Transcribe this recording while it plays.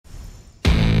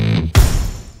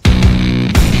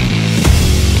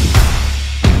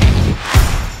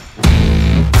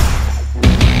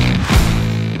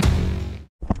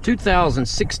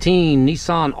2016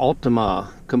 Nissan Altima,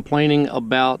 complaining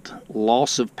about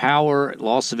loss of power,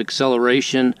 loss of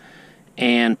acceleration,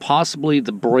 and possibly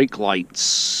the brake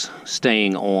lights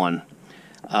staying on.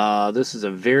 This is a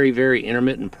very, very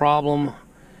intermittent problem.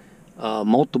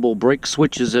 Multiple brake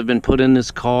switches have been put in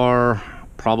this car,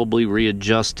 probably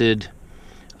readjusted.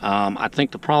 I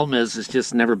think the problem is it's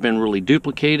just never been really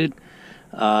duplicated.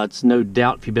 It's no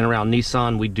doubt, if you've been around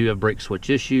Nissan, we do have brake switch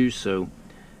issues, so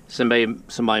somebody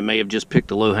may have just picked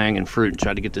the low-hanging fruit and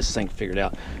tried to get this thing figured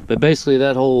out. But basically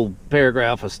that whole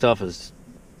paragraph of stuff is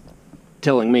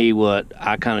telling me what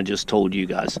I kind of just told you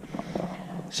guys.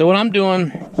 So what I'm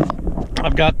doing,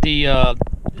 I've got the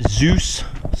Zeus,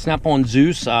 Snap-on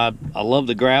Zeus. I love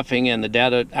the graphing and the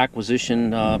data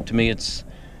acquisition. To me, it's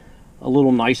a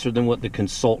little nicer than what the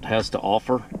Consult has to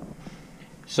offer.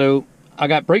 So I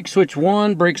got brake switch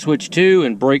 1, brake switch 2,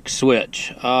 and brake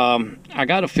switch. I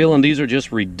got a feeling these are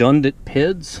just redundant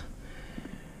PIDs,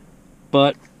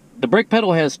 but the brake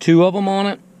pedal has 2 of them on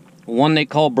it. One they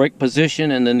call brake position,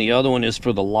 and then the other one is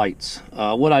for the lights.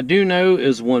 What I do know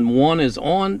is when one is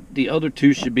on, the other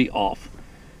 2 should be off.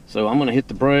 So I'm going to hit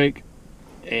the brake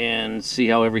and see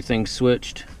how everything's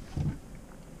switched,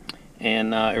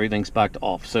 and everything's back to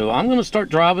off. So I'm going to start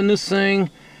driving this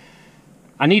thing.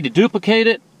 I need to duplicate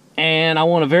it, and I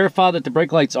want to verify that the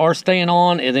brake lights are staying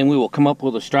on, and then we will come up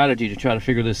with a strategy to try to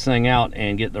figure this thing out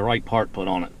and get the right part put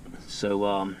on it.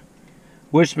 So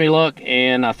wish me luck,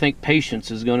 and I think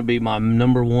patience is going to be my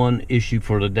 #1 issue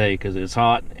for today, because it's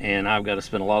hot and I've got to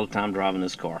spend a lot of time driving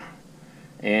this car,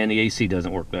 and the AC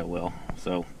doesn't work that well.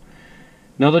 So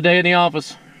another day in the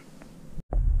office.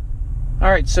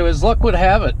 Alright, so as luck would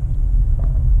have it,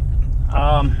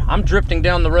 I'm drifting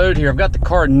down the road here. I've got the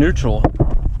car in neutral.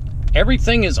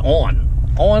 Everything is on.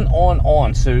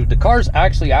 So the car's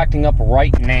actually acting up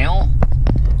right now.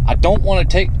 I don't want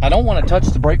to touch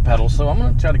the brake pedal, so I'm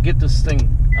going to try to get this thing,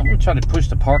 I'm going to try to push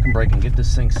the parking brake and get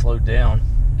this thing slowed down.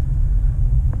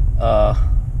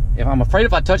 If I'm afraid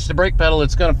if I touch the brake pedal,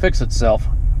 it's going to fix itself.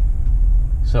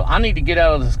 So I need to get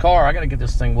out of this car. I got to get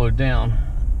this thing lowered down.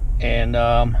 And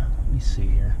let me see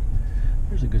here.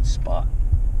 There's a good spot.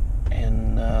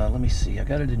 And let me see. I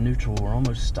got it in neutral. We're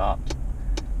almost stopped.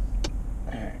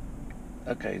 All right.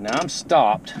 Okay, now I'm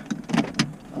stopped.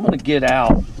 I'm going to get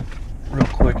out real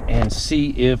quick and see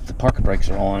if the parking brakes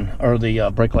are on, or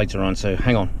the brake lights are on. So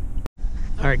hang on.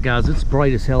 All right, guys, it's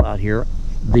bright as hell out here.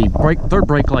 The third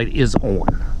brake light is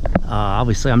on.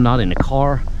 Obviously, I'm not in the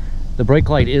car. The brake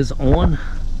light is on.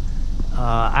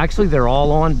 Actually, they're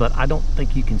all on, but I don't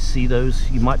think you can see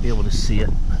those. You might be able to see it.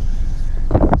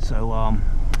 So, all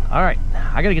right,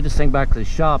 I gotta get this thing back to the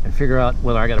shop and figure out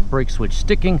whether I got a brake switch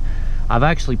sticking. I've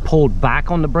actually pulled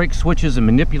back on the brake switches and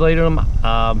manipulated them.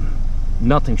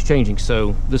 Nothing's changing.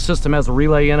 So the system has a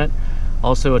relay in it,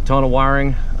 also a ton of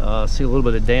wiring. See a little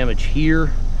bit of damage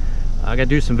here. I gotta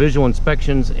do some visual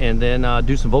inspections and then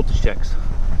do some voltage checks.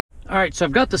 All right, so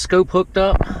I've got the scope hooked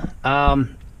up.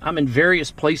 I'm in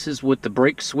various places with the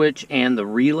brake switch and the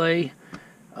relay.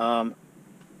 I'm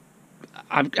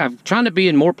trying to be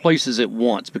in more places at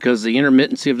once because of the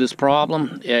intermittency of this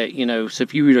problem. You know, so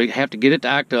if you really have to get it to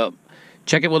act up,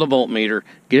 check it with a voltmeter,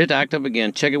 get it to act up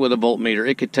again, check it with a voltmeter,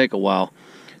 it could take a while.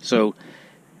 So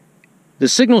the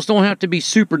signals don't have to be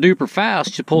super duper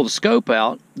fast to pull the scope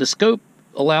out. The scope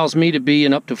allows me to be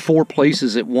in up to 4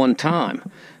 places at one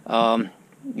time.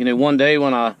 You know, one day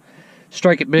when I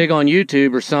strike it big on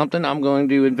YouTube or something, I'm going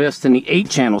to invest in the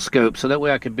 8-channel scope, so that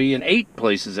way I could be in 8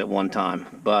 places at one time.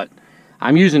 But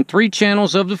I'm using 3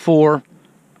 channels of the 4.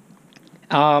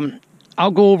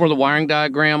 I'll go over the wiring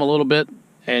diagram a little bit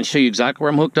and show you exactly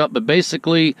where I'm hooked up, but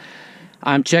basically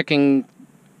I'm checking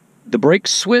the brake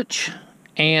switch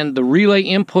and the relay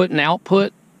input and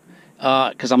output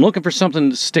because I'm looking for something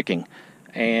that's sticking.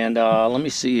 And let me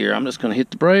see here. I'm just going to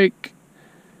hit the brake.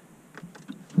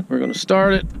 We're going to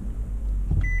start it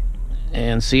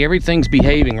and see everything's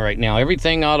behaving right now.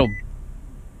 Everything ought to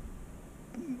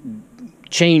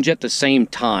change at the same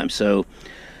time. So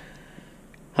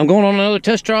I'm going on another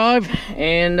test drive,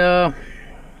 and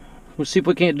we'll see if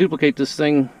we can't duplicate this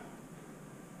thing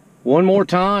one more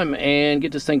time and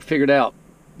get this thing figured out.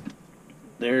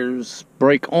 There's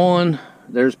brake on,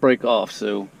 there's brake off.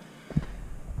 So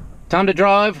time to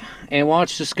drive and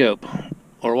watch the scope,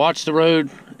 or watch the road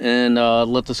and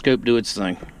let the scope do its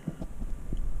thing.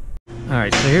 All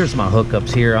right, so here's my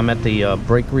hookups here. I'm at the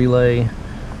brake relay,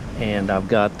 and I've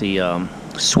got the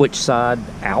switch side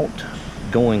out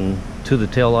going to the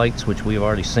tail lights, which we've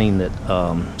already seen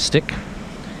that stick.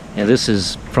 And this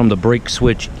is from the brake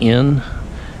switch in.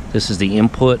 This is the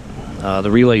input. The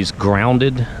relay is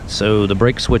grounded, so the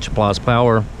brake switch applies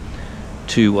power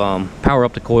to power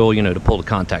up the coil, you know, to pull the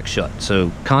contact shut.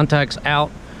 So contacts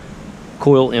out,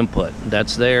 coil input,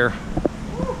 that's there.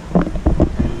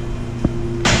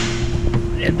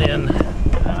 And then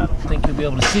I don't think you'll be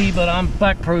able to see, but I'm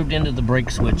back probed into the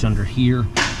brake switch under here.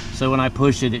 So when I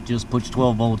push it, it just puts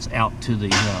 12 volts out to the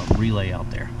relay out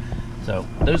there. So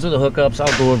those are the hookups.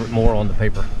 I'll go over it more on the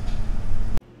paper.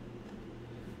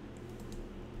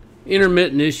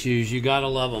 Intermittent issues, you gotta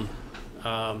love them.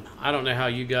 I don't know how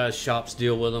you guys shops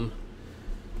deal with them,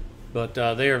 but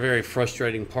they are a very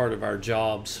frustrating part of our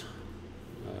jobs.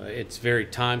 It's very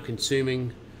time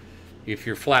consuming. If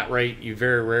you're flat rate, you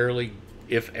very rarely,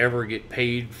 if ever, get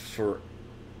paid for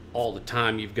all the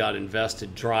time you've got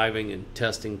invested driving and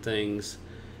testing things.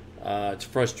 It's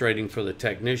frustrating for the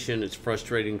technician, it's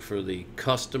frustrating for the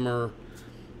customer,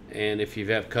 and if you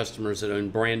have customers that own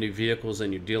brand new vehicles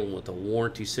and you're dealing with a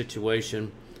warranty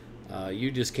situation, you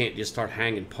just can't just start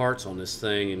hanging parts on this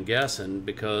thing and guessing,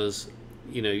 because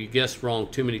you know you guess wrong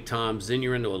too many times, then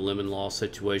you're into a lemon law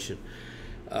situation.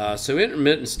 So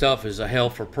intermittent stuff is a hell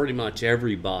for pretty much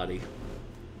everybody.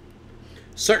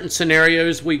 Certain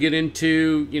scenarios we get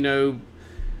into, you know,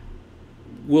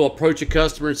 we'll approach a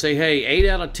customer and say, hey, 8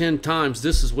 out of 10 times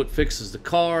this is what fixes the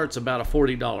car. It's about a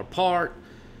 $40 part.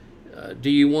 Do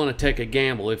you want to take a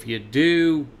gamble? If you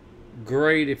do,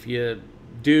 great. If you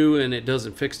do and it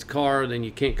doesn't fix the car, then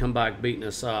you can't come back beating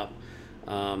us up.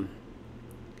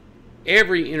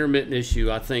 Every intermittent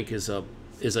issue, I think, is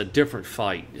a different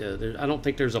fight. I don't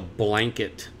think there's a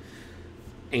blanket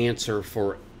answer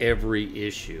for every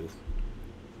issue.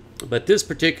 But this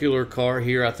particular car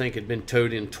here, I think, had been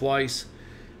towed in twice.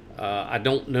 I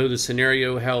don't know the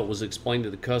scenario, how it was explained to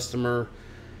the customer,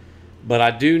 but I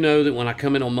do know that when I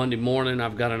come in on Monday morning,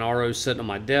 I've got an RO sitting on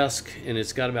my desk, and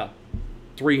it's got about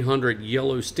 300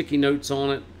 yellow sticky notes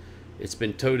on it. It's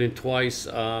been towed in twice.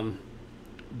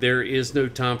 There is no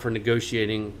time for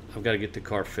negotiating. I've got to get the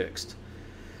car fixed.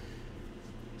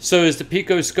 So is the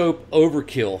Picoscope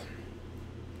overkill?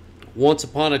 Once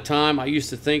upon a time, I used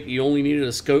to think you only needed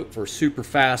a scope for super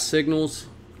fast signals.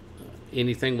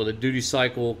 Anything with a duty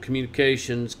cycle,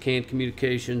 communications, canned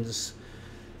communications,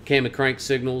 cam and crank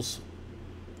signals.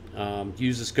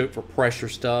 Use the scope for pressure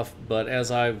stuff. But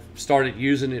as I've started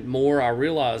using it more, I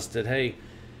realized that, hey,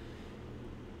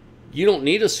 you don't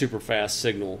need a super fast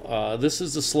signal. This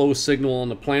is the slowest signal on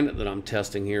the planet that I'm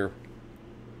testing here.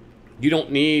 You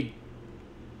don't need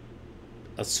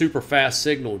a super fast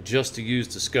signal just to use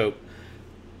the scope.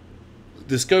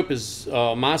 The scope is,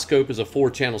 my scope is a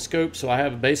 4-channel scope, so I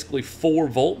have basically 4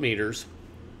 voltmeters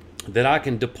that I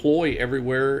can deploy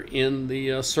everywhere in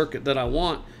the circuit that I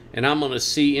want, and I'm going to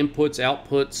see inputs,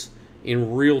 outputs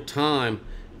in real time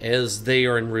as they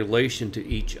are in relation to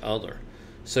each other.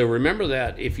 So remember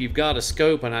that if you've got a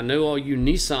scope, and I know all you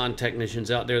Nissan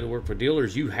technicians out there that work for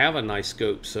dealers, you have a nice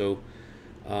scope, so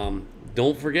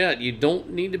don't forget, you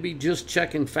don't need to be just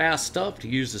checking fast stuff to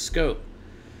use the scope.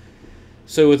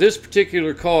 So with this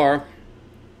particular car,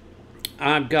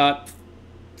 I've got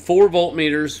 4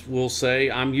 voltmeters, we'll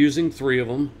say. I'm using 3 of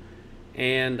them.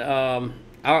 And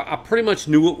I pretty much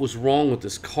knew what was wrong with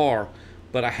this car,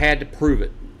 but I had to prove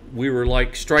it. We were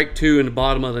like strike 2 in the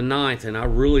bottom of the 9th, and I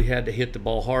really had to hit the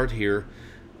ball hard here,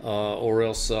 or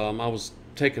else I was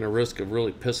taking a risk of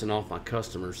really pissing off my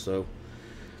customers. So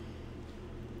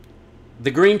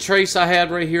the green trace I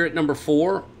had right here at number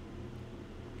 4.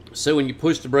 So when you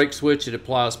push the brake switch, it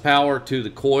applies power to the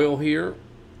coil here.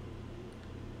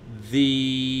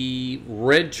 The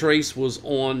red trace was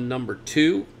on number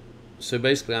 2. So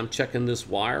basically I'm checking this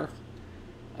wire.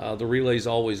 The relay is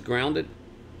always grounded.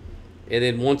 And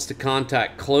then once the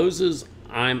contact closes,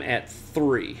 I'm at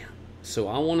 3. So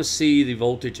I want to see the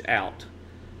voltage out.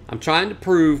 I'm trying to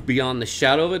prove beyond the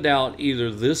shadow of a doubt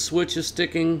either this switch is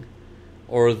sticking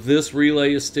or this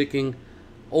relay is sticking,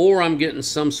 or I'm getting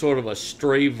some sort of a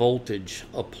stray voltage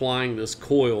applying this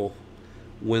coil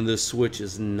when this switch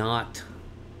is not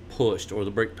pushed or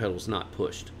the brake pedal is not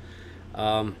pushed.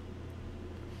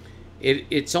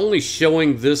 It's only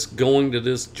showing this going to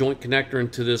this joint connector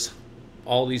into this,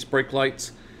 all these brake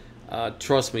lights.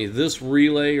 Trust me, this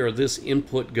relay or this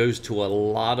input goes to a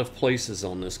lot of places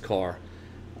on this car.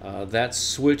 That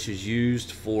switch is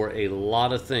used for a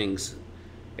lot of things.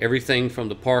 Everything from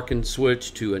the parking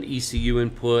switch to an ECU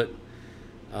input,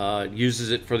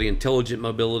 uses it for the intelligent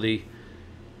mobility.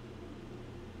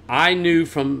 I knew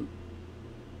from,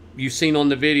 you've seen on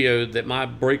the video, that my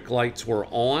brake lights were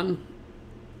on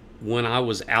when I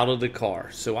was out of the car.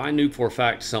 So I knew for a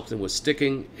fact something was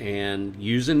sticking, and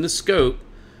using the scope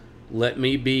let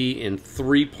me be in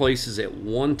 3 places at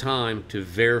one time to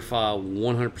verify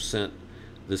 100%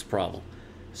 this problem.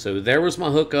 So there was my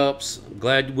hookups.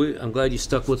 I'm glad you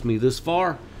stuck with me this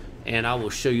far, and I will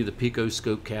show you the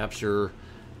Picoscope capture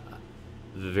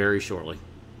very shortly.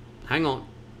 Hang on.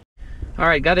 All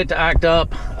right, got it to act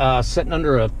up. Sitting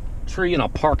under a tree in a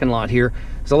parking lot here.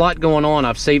 There's a lot going on.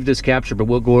 I've saved this capture, but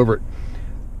we'll go over it.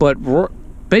 But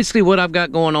basically what I've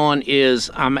got going on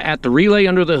is I'm at the relay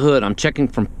under the hood. I'm checking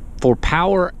for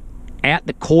power at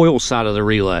the coil side of the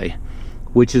relay,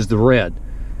 which is the red.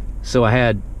 So I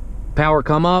had power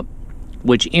come up,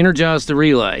 which energized the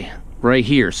relay right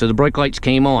here. So the brake lights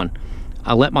came on.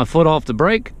 I let my foot off the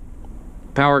brake,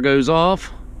 power goes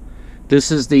off.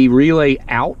 This is the relay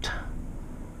out,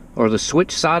 or the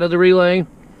switch side of the relay.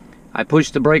 I push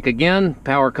the brake again,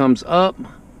 power comes up.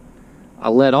 I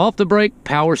let off the brake,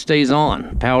 power stays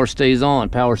on, power stays on,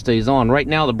 power stays on. Right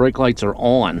now the brake lights are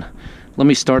on. Let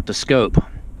me start the scope.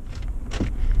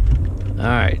 All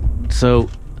right, so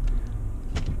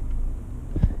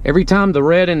every time the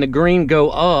red and the green go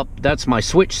up, that's my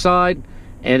switch side,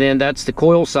 and then that's the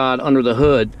coil side under the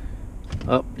hood.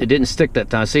 Oh, it didn't stick that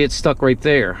time. See, it's stuck right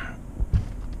there.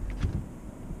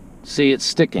 See, it's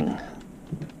sticking.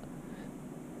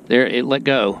 There, it let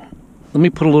go. Let me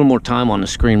put a little more time on the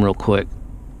screen real quick,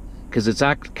 because it's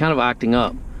kind of acting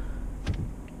up.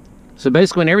 So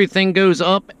basically when everything goes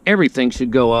up, everything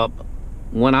should go up.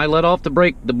 When I let off the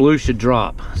brake, the blue should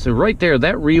drop. So right there,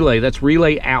 that relay, that's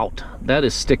relay out. That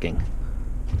is sticking.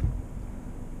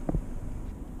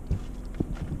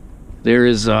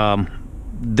 There's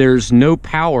no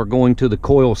power going to the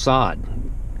coil side,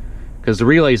 because the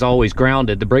relay is always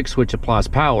grounded. The brake switch applies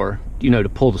power, you know, to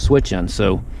pull the switch in.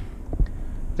 So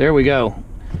there we go.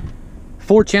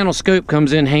 4-channel scope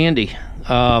comes in handy.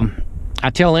 I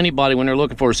tell anybody when they're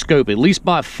looking for a scope, at least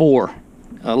buy 4.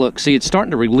 Look, see, it's starting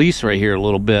to release right here a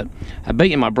little bit. I bet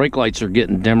you my brake lights are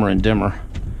getting dimmer and dimmer.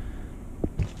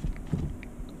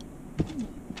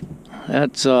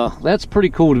 That's pretty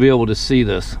cool to be able to see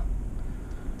this.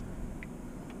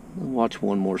 Watch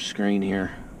one more screen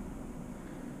here.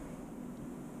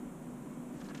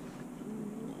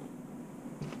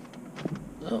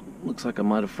 Oh, looks like I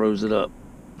might have froze it up.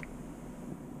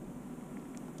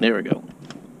 There we go.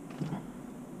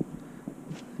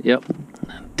 Yep,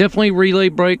 definitely relay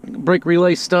brake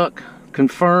relay stuck,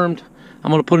 confirmed.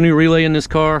 I'm gonna put a new relay in this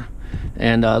car,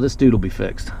 and this dude will be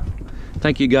fixed.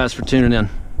 Thank you guys for tuning in.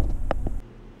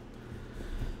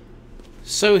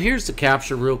 So here's the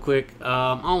capture real quick.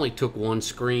 I only took one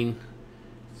screen.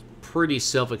 It's pretty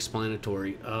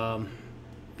self-explanatory.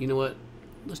 You know what?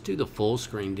 Let's do the full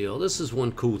screen deal. This is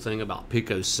one cool thing about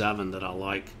Pico 7 that I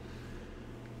like.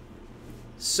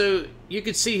 So you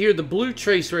can see here the blue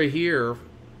trace right here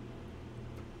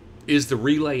is the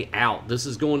relay out. This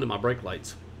is going to my brake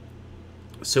lights.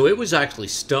 So it was actually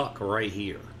stuck right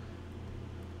here.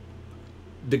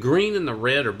 The green and the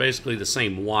red are basically the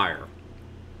same wire.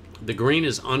 The green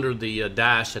is under the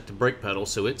dash at the brake pedal,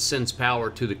 so it sends power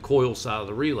to the coil side of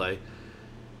the relay.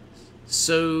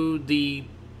 So the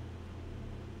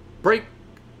brake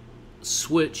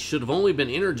switch should have only been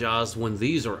energized when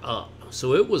these are up.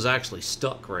 So it was actually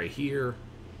stuck right here.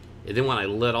 And then when I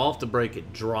let off the brake,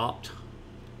 it dropped.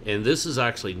 And this is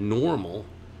actually normal.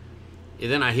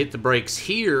 And then I hit the brakes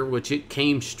here, which it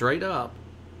came straight up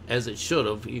as it should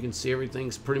have. You can see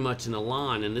everything's pretty much in a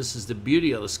line, and this is the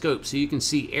beauty of the scope. So you can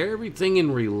see everything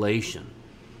in relation.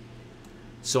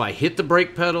 So I hit the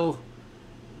brake pedal,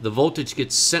 the voltage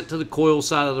gets sent to the coil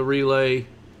side of the relay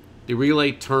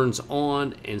turns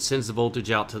on and sends the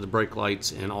voltage out to the brake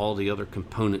lights and all the other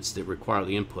components that require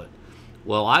the input.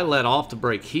 Well, I let off the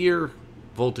brake here,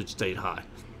 voltage stayed high.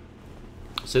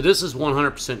 So this is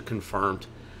 100% confirmed.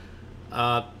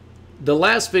 The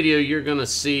last video you're going to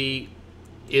see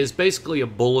is basically a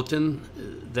bulletin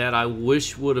that I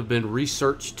wish would have been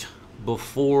researched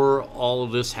before all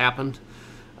of this happened,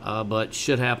 but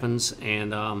shit happens,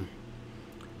 and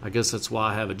I guess that's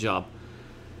why I have a job.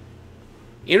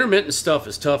 Intermittent stuff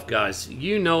is tough, guys.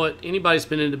 You know it. Anybody's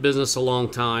been in the business a long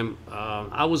time.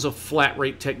 I was a flat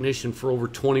rate technician for over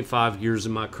 25 years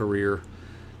in my career,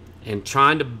 and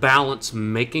trying to balance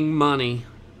making money,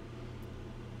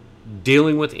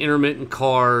 dealing with intermittent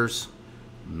cars,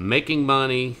 making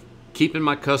money, keeping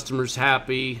my customers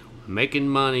happy, making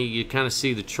money. You kind of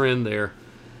see the trend there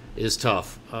is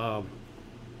tough.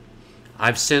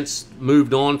 I've since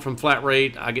moved on from flat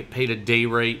rate. I get paid a day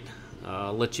rate.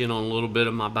 I'll let you in on a little bit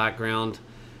of my background.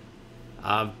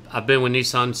 I've been with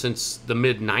Nissan since the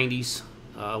mid-90s.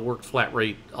 Worked flat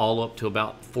rate all up to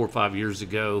about 4 or 5 years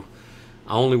ago.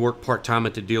 I only work part-time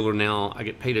at the dealer now. I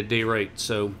get paid a day rate,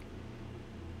 so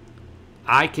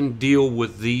I can deal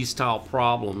with these style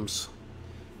problems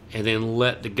and then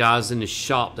let the guys in the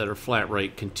shop that are flat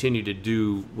rate continue to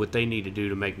do what they need to do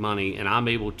to make money, and I'm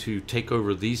able to take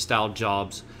over these style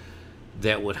jobs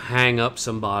that would hang up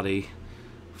somebody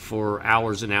for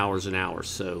hours and hours and hours.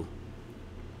 So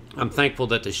I'm thankful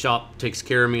that the shop takes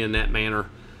care of me in that manner.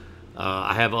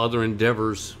 I have other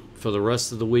endeavors for the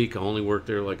rest of the week. I only work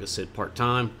there, like I said,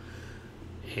 part-time,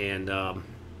 and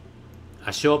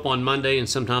I show up on Monday, and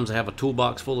sometimes I have a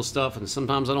toolbox full of stuff, and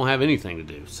sometimes I don't have anything to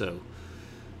do. So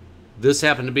this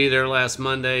happened to be there last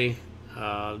Monday.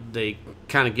 They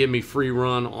kind of give me free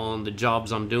run on the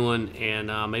jobs I'm doing,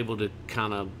 and I'm able to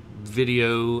kind of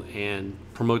video and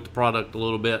promote the product a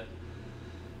little bit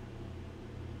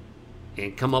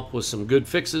and come up with some good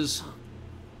fixes.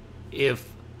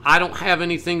 If I don't have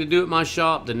anything to do at my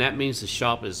shop, then that means the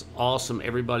shop is awesome.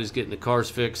 Everybody's getting the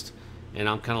cars fixed, and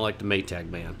I'm kind of like the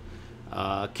Maytag man.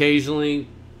 Occasionally,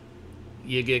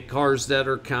 you get cars that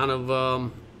are kind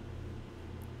of,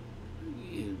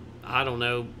 I don't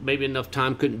know, maybe enough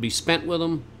time couldn't be spent with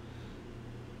them.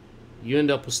 You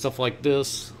end up with stuff like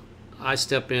this. I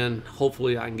step in.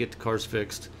 Hopefully, I can get the cars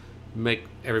fixed, make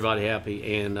everybody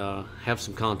happy, and have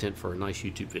some content for a nice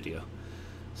YouTube video.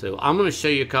 So I'm going to show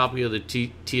you a copy of the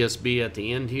TSB at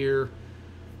the end here.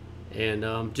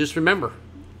 And just remember,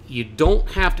 you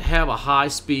don't have to have a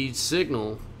high-speed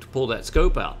signal to pull that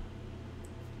scope out.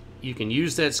 You can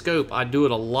use that scope. I do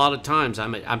it a lot of times.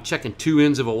 I'm checking two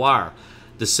ends of a wire.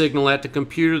 The signal at the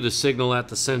computer, the signal at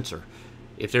the sensor.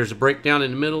 If there's a breakdown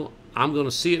in the middle, I'm going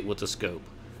to see it with the scope.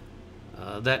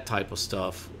 That type of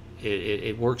stuff.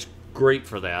 It works great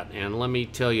for that. And let me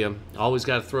tell you, I always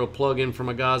got to throw a plug in for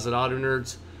my guys at Auto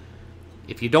Nerds.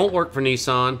 If you don't work for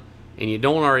Nissan and you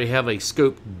don't already have a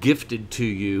scope gifted to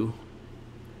you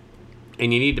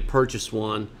and you need to purchase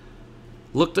one,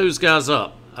 look those guys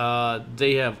up.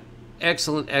 They have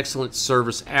excellent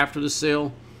service after the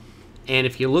sale. And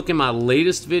if you look in my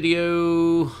latest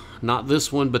video, not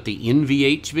this one, but the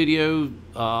NVH video,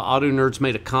 Auto Nerds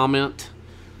made a comment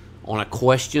on a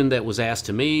question that was asked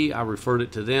to me. I referred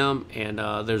it to them, and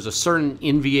there's a certain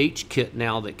NVH kit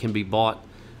now that can be bought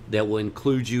that will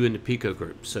include you in the Pico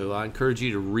group. So I encourage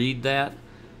you to read that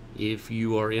if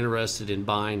you are interested in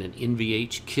buying an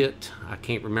NVH kit. I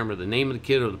can't remember the name of the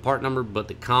kit or the part number, but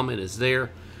the comment is there.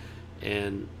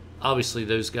 And obviously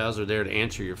those guys are there to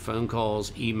answer your phone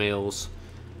calls, emails,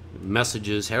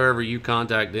 messages. However you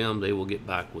contact them, they will get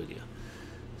back with you.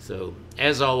 So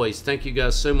as always, thank you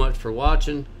guys so much for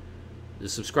watching. The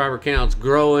subscriber count's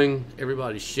growing,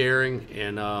 everybody's sharing,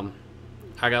 and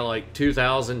I got like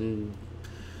 2,000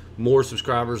 more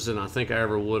subscribers than I think I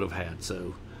ever would have had.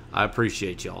 So I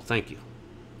appreciate y'all. Thank you.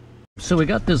 So we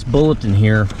got this bulletin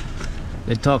here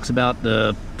that talks about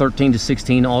the 13 to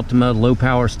 16 Ultima low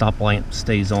power stop lamp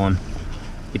stays on.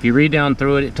 If you read down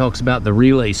through it, it talks about the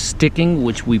relay sticking,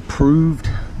 which we proved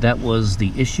that was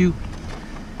the issue.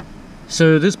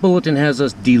 So this bulletin has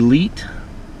us delete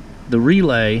the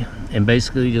relay and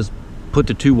basically just put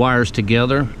the two wires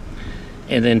together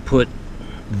and then put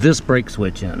this brake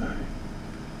switch in.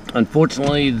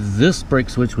 Unfortunately, this brake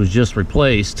switch was just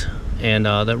replaced, and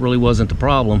that really wasn't the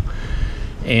problem.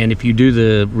 And if you do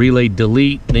the relay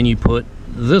delete, then you put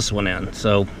this one in.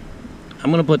 So I'm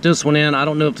going to put this one in. I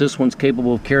don't know if this one's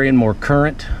capable of carrying more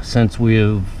current since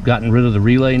we've gotten rid of the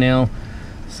relay now.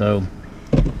 So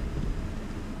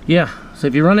yeah, so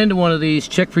if you run into one of these,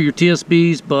 check for your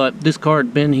TSBs, but this car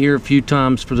had been here a few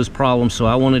times for this problem, so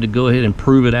I wanted to go ahead and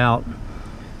prove it out,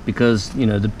 because you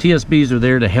know the TSBs are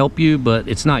there to help you, but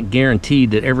it's not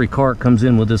guaranteed that every car that comes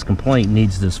in with this complaint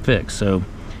needs this fix. So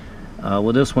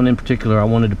with this one in particular, I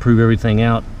wanted to prove everything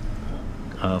out.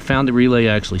 Found the relay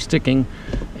actually sticking,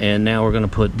 and now we're going to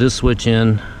put this switch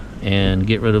in and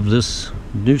get rid of this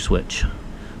new switch.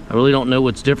 I really don't know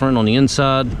what's different on the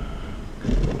inside.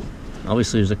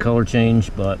 Obviously there's a color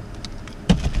change, but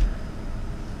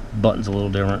button's a little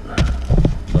different,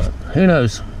 but who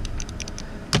knows.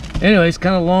 Anyways,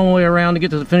 kind of a long way around to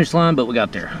get to the finish line, but we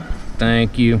got there.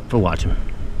 Thank you for watching.